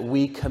that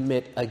we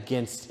commit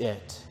against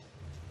it,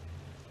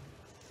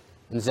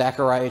 in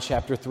Zechariah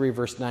chapter 3,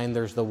 verse 9,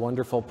 there's the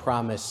wonderful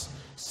promise,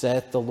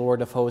 saith the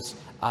Lord of hosts,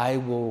 I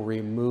will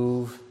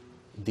remove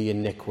the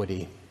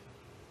iniquity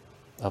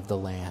of the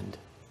land.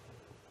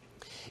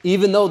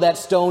 Even though that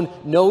stone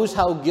knows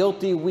how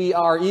guilty we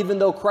are, even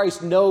though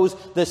Christ knows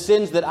the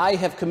sins that I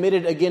have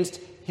committed against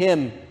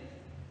him,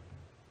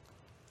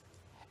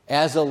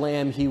 as a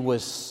lamb he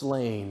was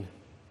slain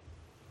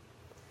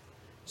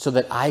so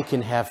that I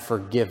can have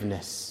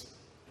forgiveness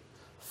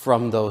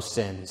from those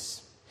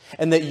sins,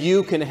 and that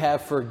you can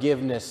have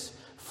forgiveness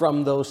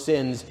from those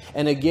sins.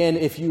 And again,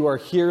 if you are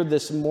here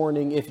this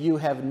morning, if you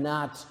have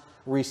not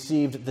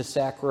received the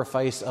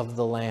sacrifice of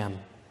the Lamb,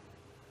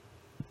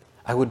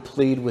 I would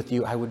plead with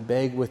you, I would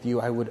beg with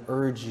you, I would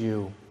urge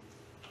you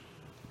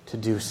to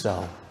do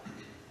so.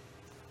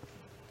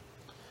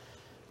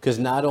 Because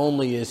not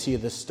only is he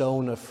the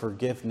stone of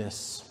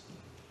forgiveness,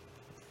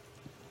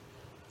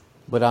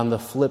 but on the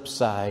flip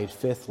side,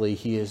 fifthly,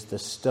 he is the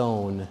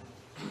stone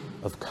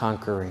of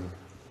conquering.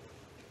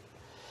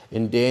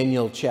 In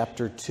Daniel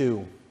chapter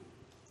 2,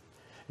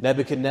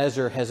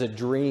 Nebuchadnezzar has a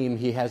dream,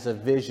 he has a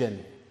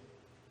vision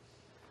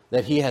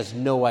that he has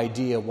no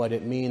idea what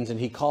it means, and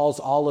he calls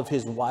all of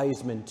his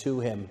wise men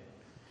to him.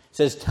 He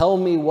says, tell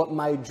me what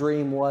my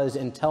dream was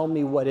and tell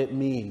me what it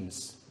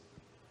means.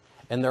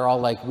 And they're all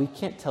like, we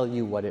can't tell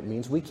you what it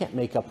means. We can't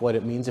make up what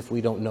it means if we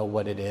don't know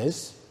what it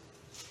is.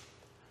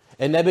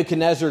 And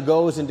Nebuchadnezzar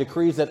goes and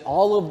decrees that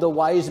all of the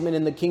wise men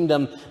in the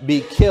kingdom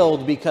be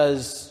killed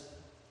because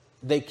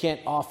they can't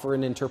offer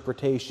an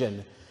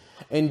interpretation.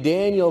 And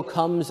Daniel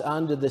comes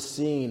onto the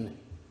scene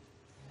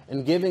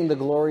and giving the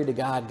glory to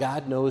God.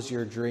 God knows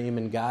your dream,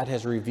 and God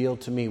has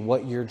revealed to me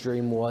what your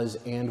dream was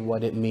and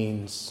what it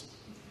means.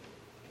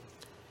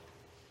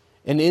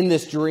 And in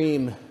this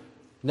dream,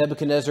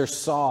 Nebuchadnezzar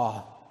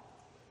saw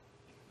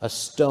a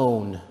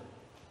stone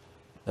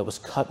that was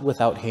cut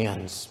without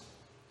hands,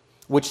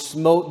 which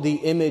smote the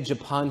image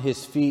upon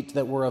his feet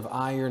that were of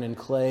iron and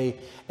clay,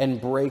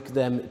 and brake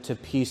them to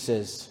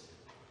pieces.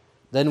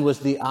 Then was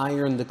the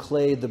iron, the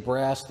clay, the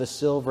brass, the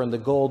silver, and the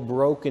gold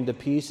broken to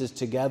pieces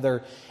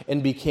together,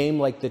 and became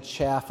like the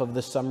chaff of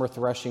the summer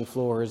threshing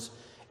floors,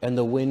 and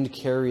the wind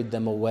carried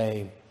them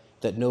away,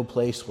 that no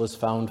place was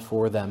found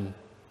for them.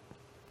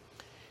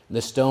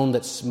 The stone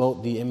that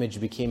smote the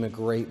image became a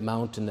great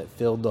mountain that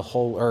filled the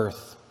whole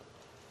earth.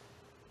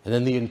 And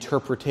then the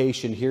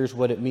interpretation, here's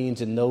what it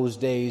means. In those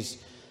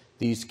days,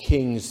 these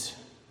kings,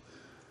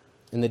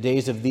 in the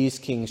days of these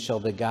kings shall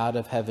the God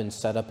of heaven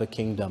set up a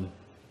kingdom,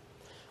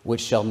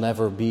 which shall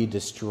never be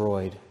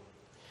destroyed.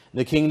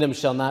 The kingdom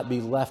shall not be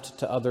left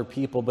to other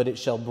people, but it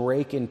shall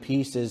break in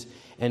pieces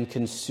and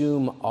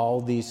consume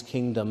all these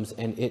kingdoms,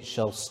 and it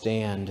shall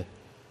stand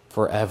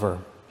forever.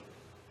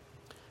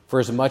 For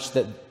as much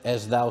that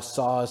as thou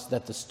sawest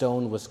that the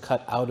stone was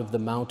cut out of the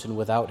mountain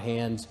without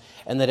hands,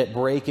 and that it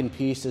brake in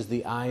pieces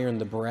the iron,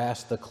 the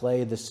brass, the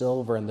clay, the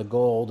silver, and the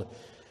gold,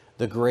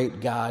 the great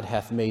God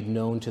hath made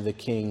known to the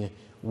king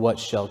what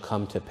shall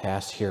come to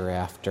pass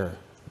hereafter.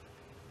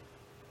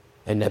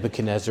 And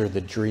Nebuchadnezzar,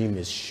 the dream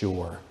is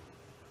sure.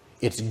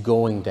 It's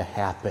going to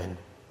happen.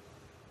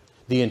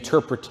 The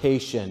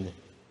interpretation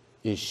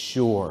is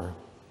sure.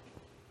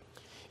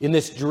 In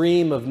this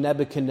dream of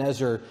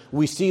Nebuchadnezzar,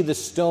 we see the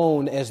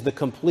stone as the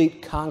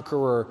complete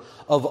conqueror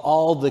of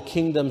all the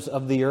kingdoms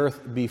of the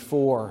earth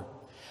before.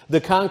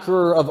 The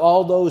conqueror of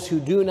all those who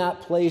do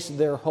not place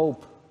their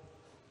hope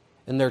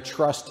and their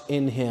trust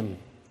in him.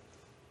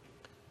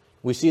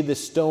 We see the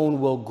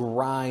stone will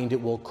grind,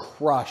 it will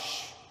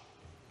crush.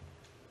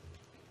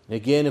 And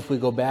again, if we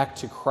go back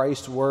to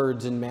Christ's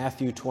words in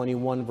Matthew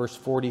 21, verse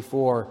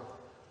 44,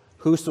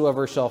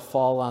 whosoever shall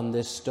fall on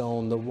this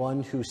stone, the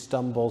one who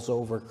stumbles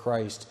over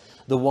Christ,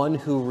 the one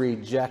who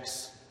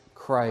rejects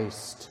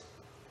Christ,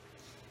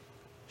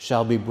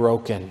 shall be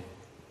broken.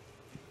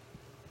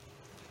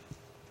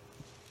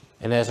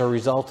 And as a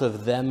result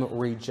of them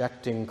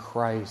rejecting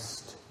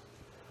Christ,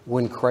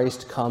 when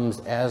Christ comes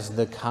as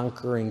the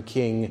conquering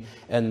king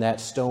and that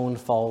stone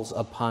falls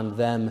upon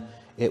them,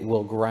 it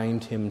will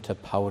grind him to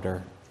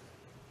powder.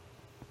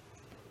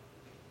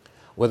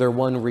 Whether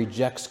one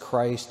rejects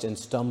Christ and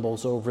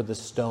stumbles over the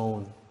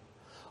stone,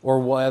 or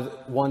whether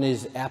one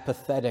is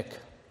apathetic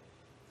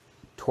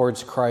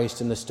towards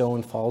Christ and the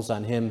stone falls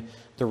on him,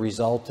 the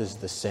result is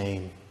the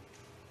same.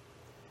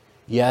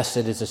 Yes,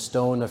 it is a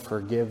stone of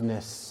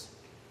forgiveness,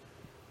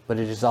 but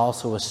it is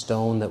also a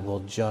stone that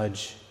will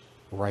judge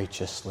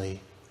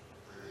righteously.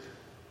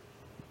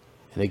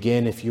 And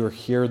again, if you're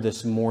here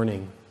this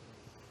morning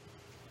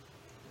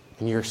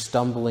and you're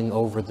stumbling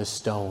over the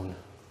stone,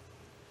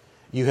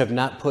 you have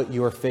not put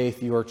your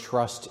faith, your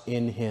trust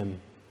in him,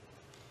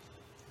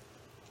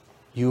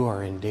 you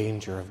are in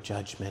danger of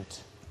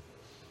judgment.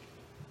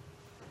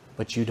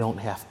 But you don't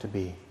have to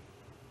be.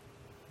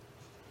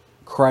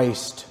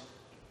 Christ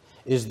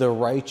is the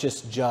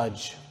righteous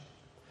judge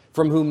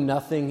from whom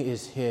nothing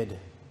is hid.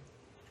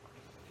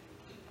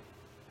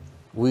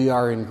 We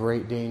are in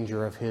great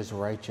danger of his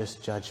righteous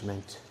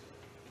judgment.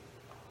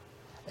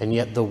 And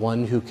yet the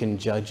one who can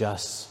judge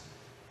us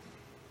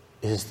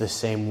is the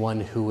same one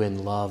who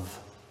in love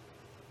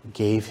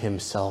gave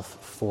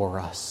himself for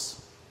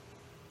us.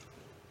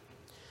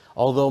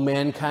 Although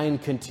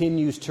mankind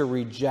continues to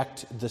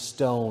reject the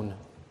stone,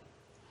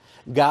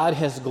 God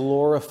has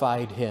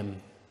glorified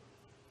him.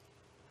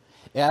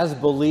 As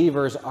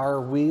believers, are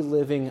we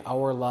living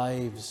our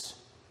lives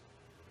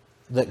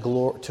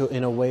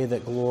in a way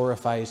that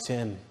glorifies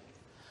him?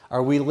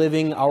 Are we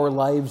living our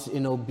lives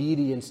in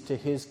obedience to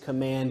his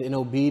command, in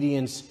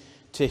obedience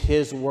to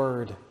his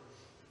word?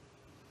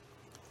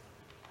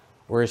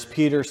 Whereas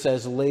Peter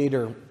says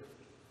later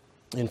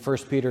in 1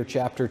 Peter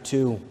chapter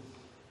 2,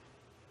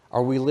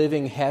 are we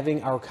living,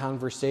 having our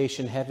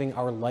conversation, having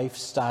our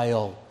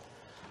lifestyle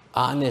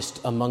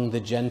honest among the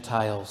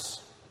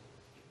Gentiles?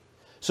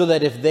 So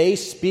that if they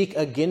speak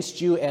against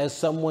you as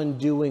someone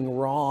doing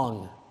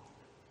wrong,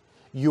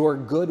 your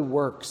good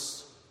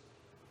works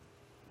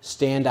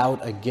stand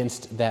out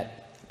against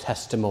that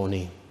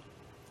testimony.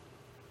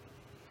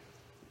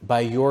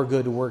 By your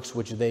good works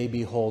which they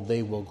behold,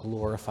 they will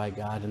glorify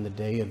God in the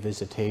day of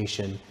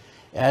visitation.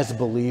 As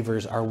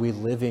believers, are we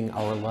living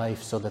our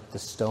life so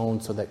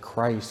that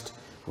Christ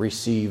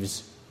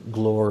receives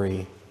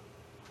glory?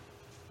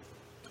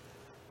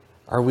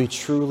 Are we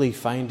truly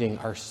finding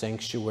our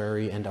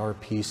sanctuary and our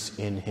peace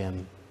in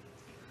him?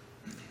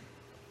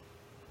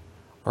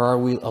 Or are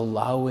we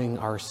allowing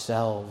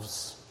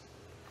ourselves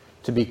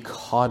to be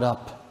caught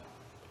up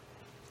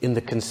in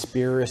the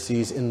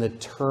conspiracies, in the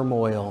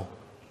turmoil,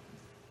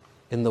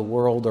 in the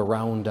world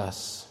around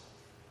us,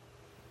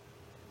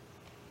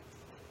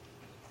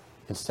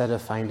 instead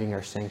of finding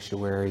our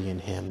sanctuary in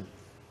Him?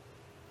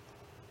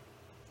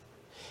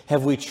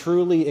 Have we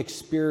truly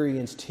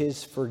experienced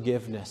His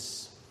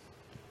forgiveness?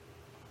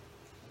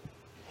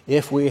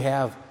 If we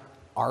have,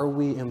 are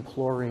we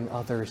imploring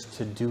others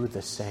to do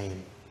the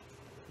same?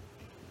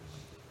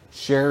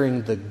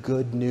 Sharing the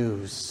good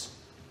news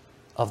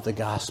of the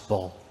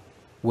gospel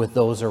with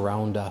those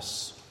around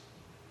us.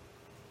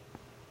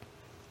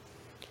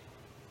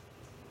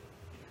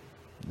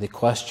 The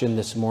question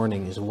this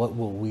morning is, what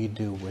will we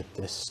do with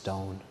this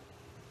stone?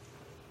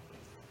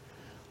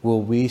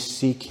 Will we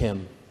seek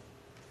Him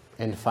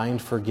and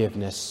find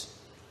forgiveness,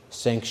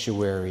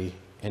 sanctuary,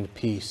 and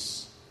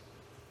peace?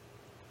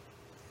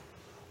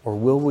 Or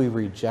will we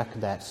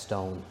reject that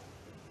stone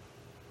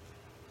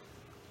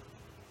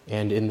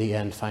and in the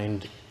end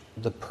find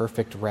the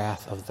perfect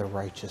wrath of the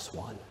righteous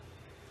one?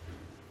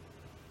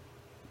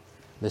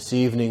 This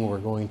evening we're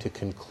going to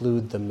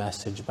conclude the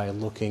message by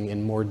looking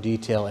in more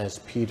detail, as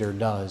Peter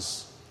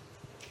does,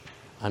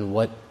 on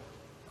what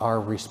our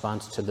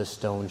response to the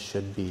stone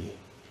should be.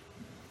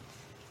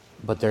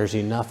 But there's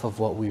enough of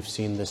what we've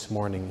seen this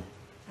morning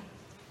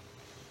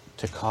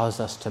to cause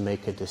us to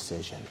make a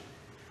decision.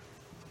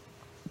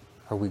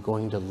 Are we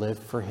going to live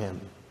for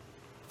Him,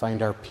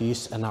 find our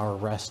peace and our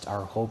rest,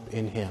 our hope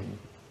in Him?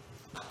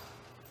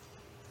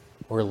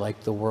 Or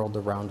like the world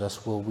around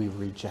us, will we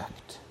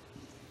reject?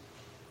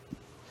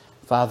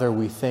 Father,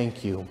 we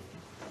thank You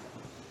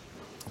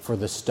for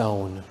the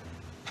stone.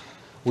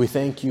 We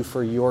thank You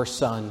for Your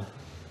Son,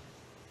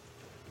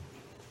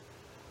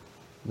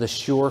 the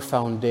sure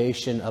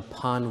foundation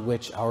upon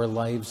which our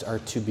lives are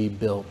to be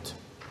built.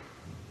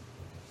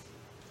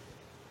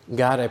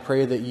 God, I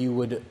pray that You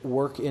would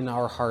work in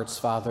our hearts,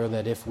 Father,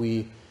 that if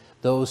we,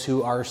 those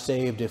who are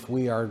saved, if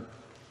we are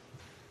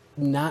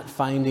not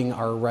finding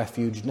our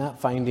refuge, not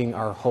finding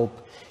our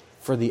hope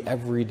for the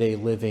everyday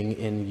living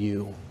in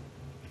You,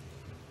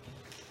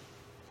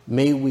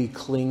 may we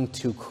cling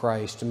to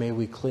Christ. May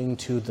we cling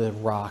to the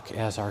rock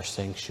as our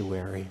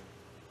sanctuary.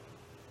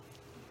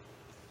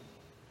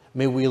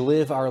 May we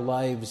live our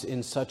lives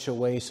in such a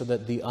way so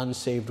that the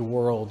unsaved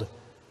world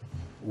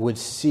would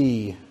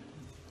see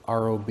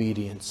our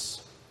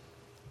obedience.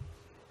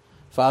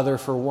 Father,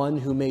 for one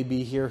who may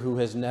be here who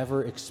has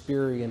never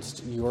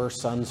experienced Your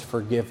Son's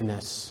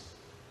forgiveness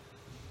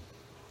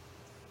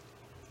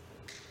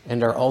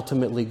and are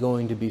ultimately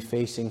going to be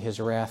facing His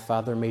wrath,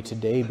 Father, may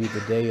today be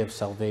the day of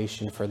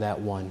salvation for that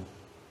one.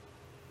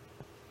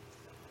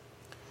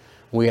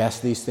 We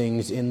ask these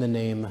things in the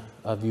name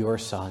of Your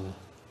Son,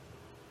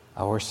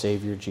 our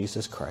Savior,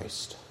 Jesus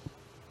Christ.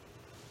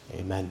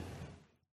 Amen.